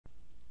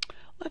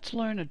Let's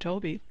learn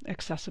Adobe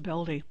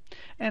Accessibility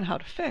and how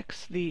to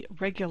fix the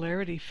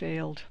regularity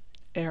failed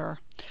error.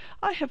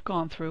 I have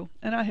gone through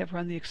and I have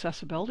run the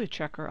accessibility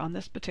checker on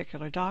this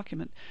particular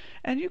document,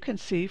 and you can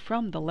see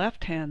from the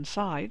left-hand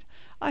side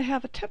I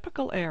have a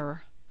typical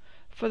error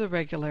for the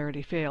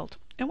regularity failed.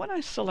 And when I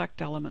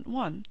select element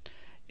 1,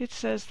 it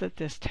says that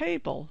this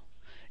table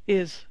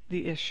is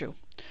the issue.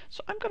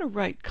 So I'm going to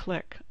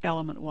right-click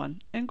element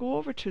 1 and go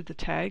over to the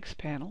tags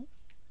panel,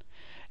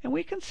 and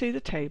we can see the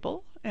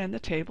table and the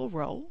table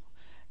row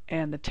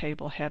and the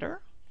table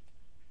header,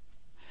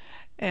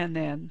 and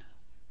then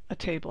a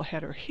table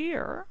header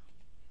here,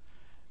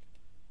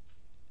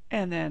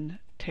 and then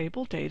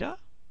table data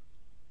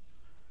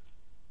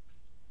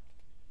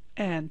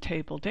and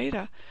table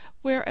data,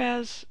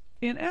 whereas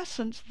in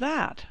essence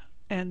that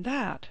and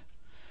that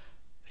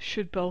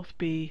should both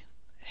be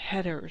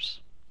headers.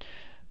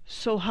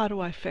 So how do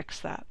I fix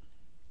that?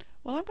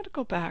 Well, I'm going to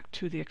go back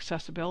to the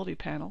accessibility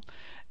panel,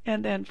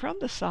 and then from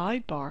the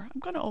sidebar I'm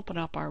going to open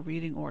up our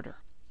reading order.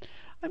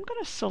 I'm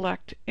going to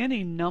select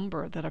any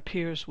number that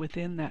appears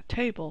within that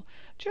table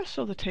just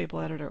so the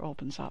table editor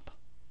opens up.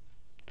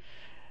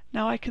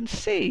 Now I can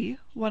see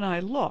when I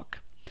look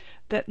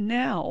that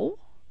now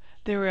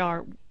there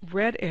are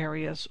red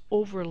areas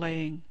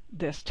overlaying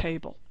this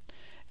table,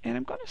 and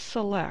I'm going to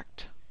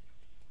select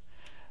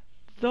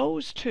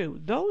those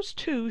two. Those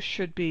two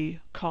should be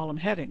column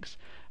headings,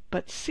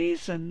 but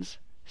seasons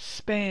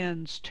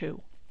spans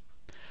two.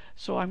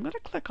 So I'm going to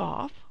click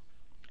off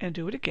and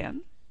do it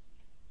again.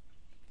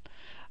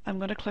 I'm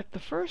going to click the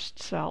first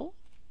cell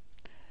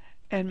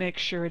and make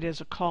sure it is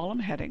a column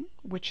heading,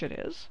 which it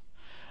is.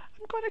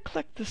 I'm going to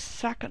click the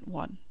second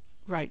one,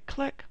 right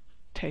click,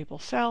 table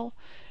cell,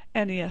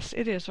 and yes,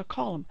 it is a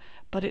column,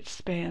 but it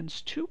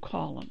spans two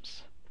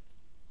columns,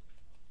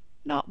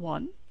 not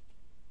one.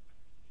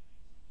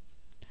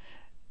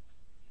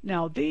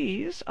 Now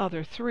these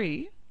other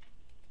three,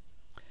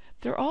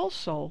 they're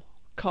also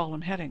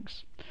column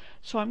headings.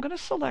 So I'm going to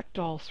select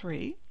all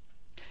three,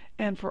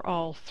 and for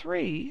all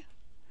three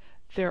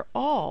they're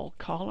all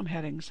column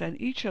headings, and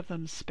each of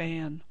them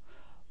span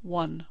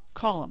one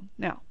column.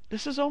 Now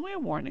this is only a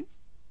warning.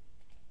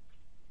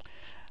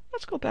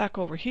 Let's go back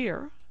over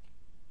here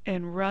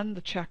and run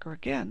the checker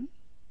again,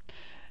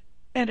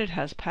 and it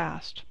has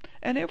passed.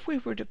 And if we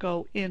were to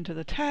go into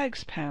the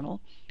tags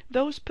panel,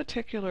 those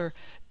particular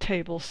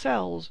table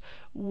cells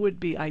would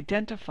be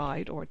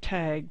identified or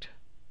tagged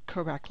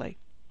correctly.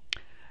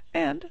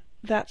 And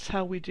that's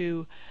how we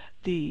do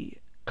the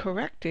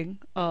correcting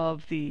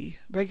of the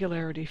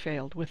regularity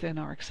failed within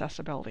our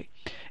accessibility.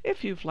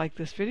 If you've liked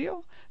this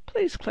video,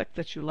 please click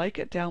that you like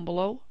it down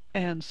below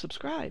and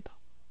subscribe.